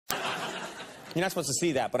You're not supposed to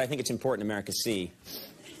see that, but I think it's important America see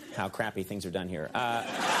how crappy things are done here.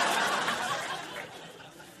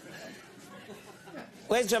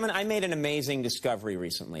 Ladies and gentlemen, I made an amazing discovery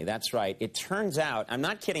recently. That's right. It turns out, I'm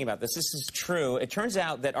not kidding about this, this is true. It turns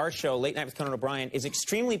out that our show, Late Night with Conan O'Brien, is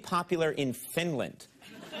extremely popular in Finland.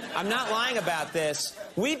 I'm not lying about this.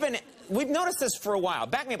 We've noticed this for a while.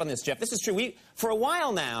 Back me up on this, Jeff. This is true. For a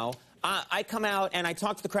while now, I come out and I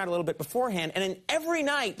talk to the crowd a little bit beforehand, and then every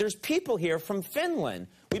night there's people here from Finland.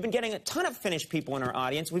 We've been getting a ton of Finnish people in our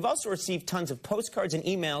audience. We've also received tons of postcards and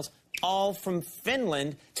emails, all from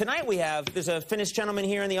Finland. Tonight there's a Finnish gentleman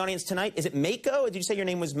here in the audience tonight. Is it Mikko? Did you say your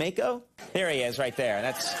name was Mikko? There he is right there.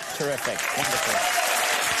 That's terrific. Wonderful.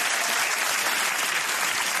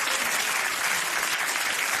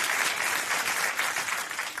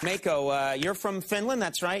 Mikko, you're from Finland,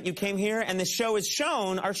 that's right. You came here, and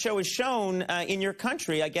our show is shown in your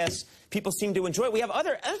country. I guess people seem to enjoy it. We have are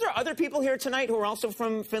there other people here tonight who are also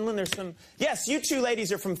from Finland? There's some, yes, you two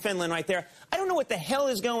ladies are from Finland right there. I don't know what the hell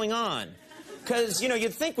is going on. Because,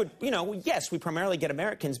 you'd think, yes, we primarily get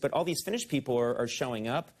Americans, but all these Finnish people are showing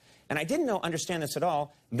up. And I didn't understand this at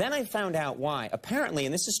all. Then I found out why. Apparently,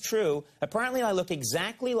 and this is true, apparently I look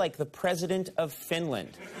exactly like the president of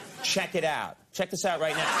Finland. Check it out. Check this out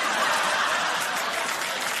right now.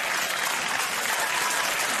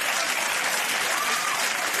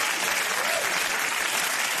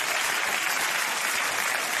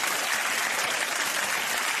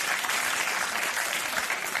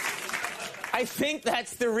 I think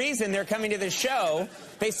that's the reason they're coming to the show.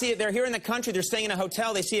 They see it, they're here in the country, they're staying in a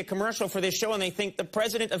hotel, they see a commercial for this show, and they think the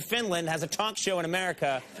president of Finland has a talk show in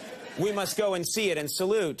America. We must go and see it and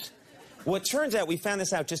salute. Well, it turns out, we found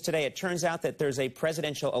this out just today, it turns out that there's a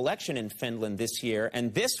presidential election in Finland this year,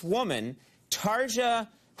 and this woman, Tarja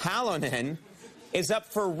Halosen, is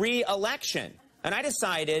up for re-election. And I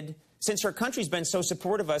decided, since her country's been so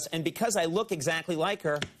supportive of us, and because I look exactly like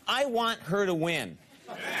her, I want her to win.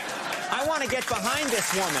 I want to get behind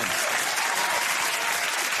this woman.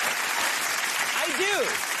 I do.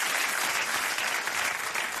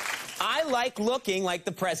 I like looking like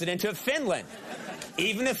the president of Finland.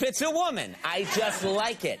 Even if it's a woman, I just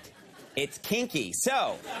like it. It's kinky.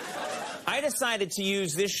 So, I decided to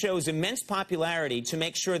use this show's immense popularity to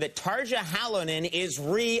make sure that Tarja Halosen is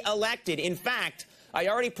re-elected. In fact, I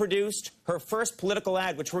already produced her first political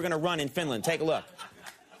ad, which we're going to run in Finland. Take a look.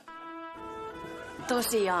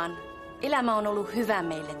 Tosiaan, elämä on ollut hyvä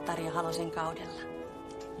meille Tarja Halosen kaudella.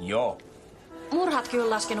 Joo. Murhatkin on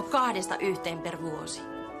laskenut 2-1 per vuosi.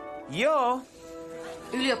 Joo.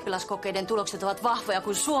 Ylioppilaskokeiden tulokset ovat vahvoja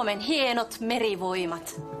kuin Suomen hienot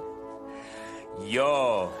merivoimat.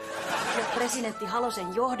 Joo. Ja presidentti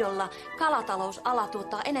Halosen johdolla kalatalousala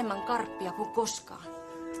tuottaa enemmän karppia kuin koskaan.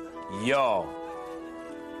 Joo.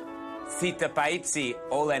 Siitäpä itse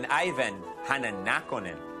olen aivan hänen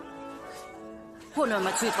näköinen.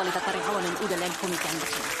 Huonoimmat syyt valita Tarja Halonen uudelleen komitean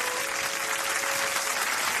jäseneksi.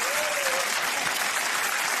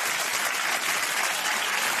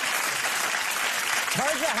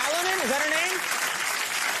 Tarja Halosen, is that her name?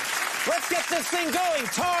 Let's get this thing going.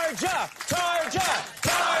 Tarja, Tarja,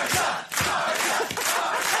 Tarja, Tarja.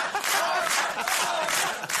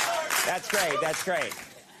 That's great, that's great.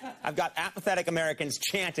 I've got apathetic Americans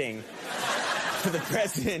chanting for the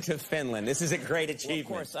president of Finland. This is a great achievement.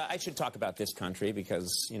 Well, of course, I should talk about this country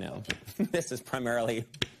because, this is primarily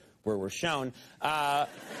where we're shown. One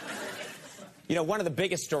of the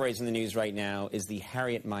biggest stories in the news right now is the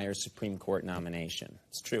Harriet Miers Supreme Court nomination.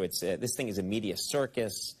 It's true. This thing is a media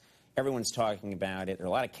circus. Everyone's talking about it. There are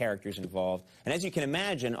a lot of characters involved. And as you can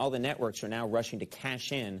imagine, all the networks are now rushing to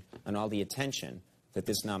cash in on all the attention that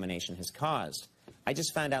this nomination has caused. I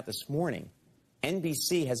just found out this morning,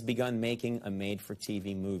 NBC has begun making a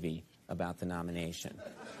made-for-TV movie about the nomination.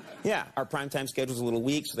 Yeah, our primetime schedule's a little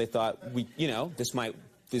weak, so they thought, this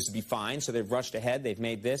would be fine, so they've rushed ahead, they've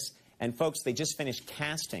made this. And folks, they just finished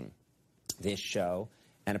casting this show,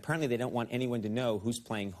 and apparently they don't want anyone to know who's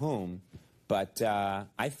playing whom, but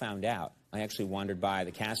I found out. I actually wandered by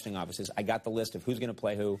the casting offices. I got the list of who's going to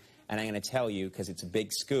play who, and I'm going to tell you, because it's a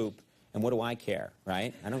big scoop, and what do I care,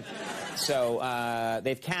 right? I don't. So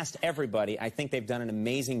they've cast everybody. I think they've done an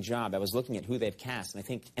amazing job. I was looking at who they've cast, and I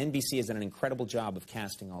think NBC has done an incredible job of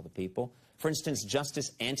casting all the people. For instance,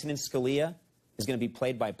 Justice Antonin Scalia is going to be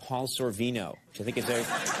played by Paul Sorvino, which I think is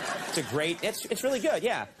it's really good,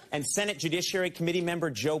 yeah. And Senate Judiciary Committee member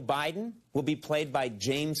Joe Biden will be played by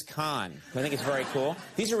James Caan, who I think is very cool.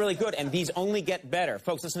 These are really good, and these only get better.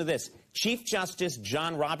 Folks, listen to this. Chief Justice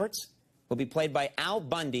John Roberts will be played by Al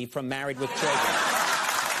Bundy from Married with Children.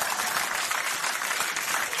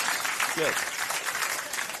 Good.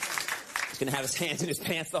 going to have his hands in his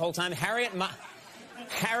pants the whole time. Harriet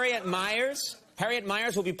Myers. Harriet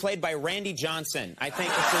Myers will be played by Randy Johnson. I think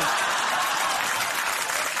this is...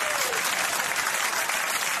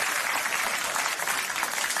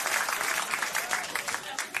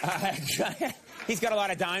 he's got a lot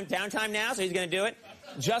of downtime now, so he's going to do it.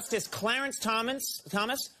 Justice Clarence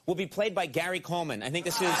Thomas will be played by Gary Coleman. I think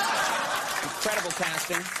this is incredible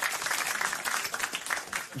casting.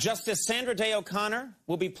 Justice Sandra Day O'Connor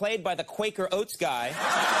will be played by the Quaker Oats guy.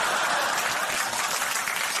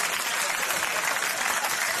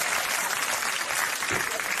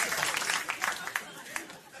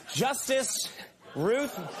 Justice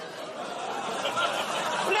Ruth...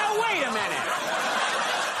 Now, wait a minute.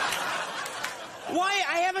 Why?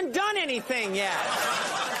 I haven't done anything yet.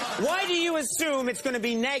 Why do you assume it's going to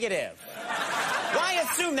be negative? Why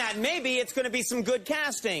assume that? Maybe it's going to be some good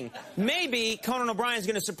casting. Maybe Conan O'Brien's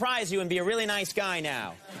going to surprise you and be a really nice guy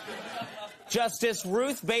now. Justice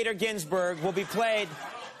Ruth Bader Ginsburg will be played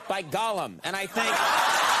by Gollum, and I think...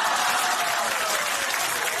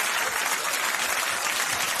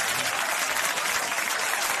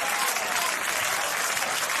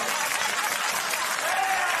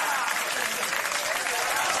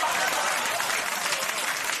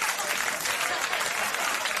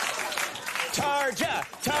 Tarja!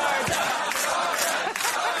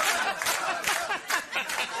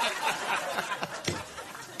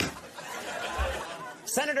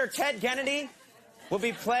 Senator Ted Kennedy will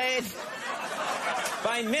be played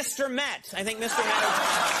by Mr. Met. I think Mr. Met.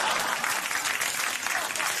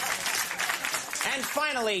 And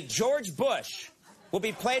finally, George Bush will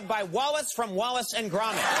be played by Wallace from Wallace and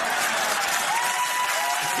Gromit.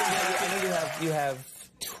 I know you have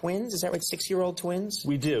twins. Is that right? 6-year-old twins?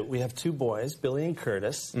 We do. We have 2 boys, Billy and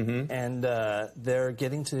Curtis, and they're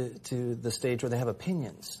getting to the stage where they have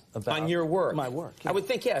opinions about on your work. My work. Yeah. I would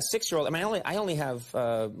think, yeah, a 6-year-old. I mean, I only have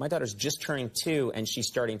my daughter's just turning 2, and she's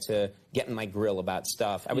starting to get in my grill about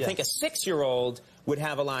stuff. I would think a 6-year-old would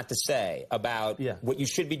have a lot to say about what you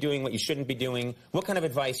should be doing, what you shouldn't be doing. What kind of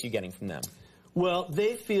advice are you getting from them? Well,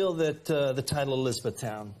 they feel that the title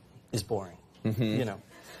Elizabethtown is boring. You know.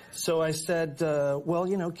 So I said, well,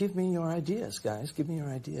 you know, give me your ideas, guys. Give me your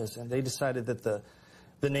ideas. And they decided that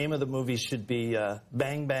the name of the movie should be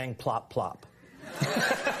Bang Bang Plop Plop.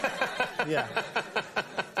 Yeah.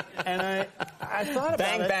 And I thought about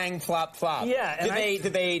Bang Bang Plop Plop. Yeah. And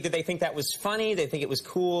did they think that was funny? Did they think it was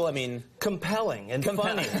cool? I mean, compelling and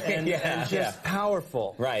funny and just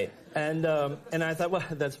powerful. Right. And I thought, well,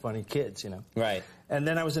 that's funny, kids, you know. Right. And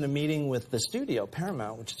then I was in a meeting with the studio,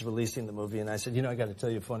 Paramount, which is releasing the movie, and I said, you know, I got to tell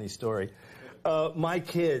you a funny story. My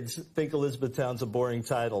kids think Elizabethtown's a boring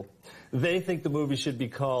title. They think the movie should be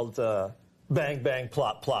called Bang Bang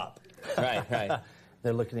Plop Plop. Right, right.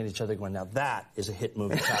 They're looking at each other going, now that is a hit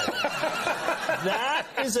movie title. That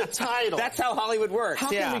is a title. That's how Hollywood works. How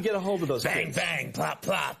can we get a hold of those Bang Bang Plop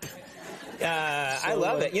Plop. I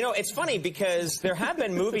love it. You know, it's funny because there have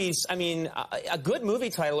been movies, I mean, a good movie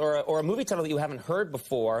title or a movie title that you haven't heard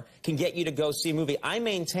before can get you to go see a movie. I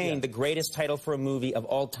maintain the greatest title for a movie of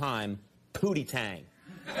all time, Pootie Tang.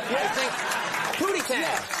 I think Pootie Tang.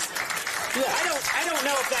 I don't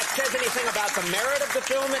know if that says anything about the merit of the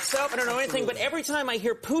film itself. I don't know anything, but every time I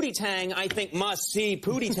hear Pootie Tang, I think must see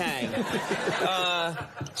Pootie Tang.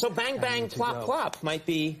 So Bang Bang Plop Plop might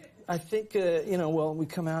be... I think, you know, well, we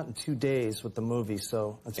come out in 2 days with the movie,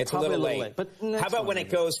 so it's a probably little late. But how about when it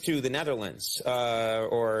goes to the Netherlands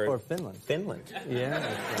or Finland? Finland. Yeah.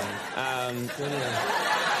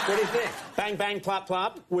 What do you think? Bang Bang Plop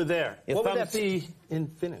Plop? We're there. What would that be in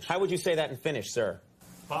Finnish? How would you say that in Finnish, sir?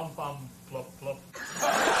 Pam pam plop plop.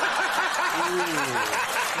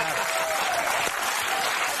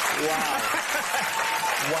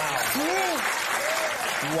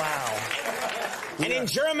 Wow. And in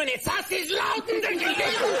German, it's Das ist lauten.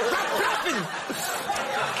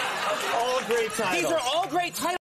 All great titles. These are all great titles.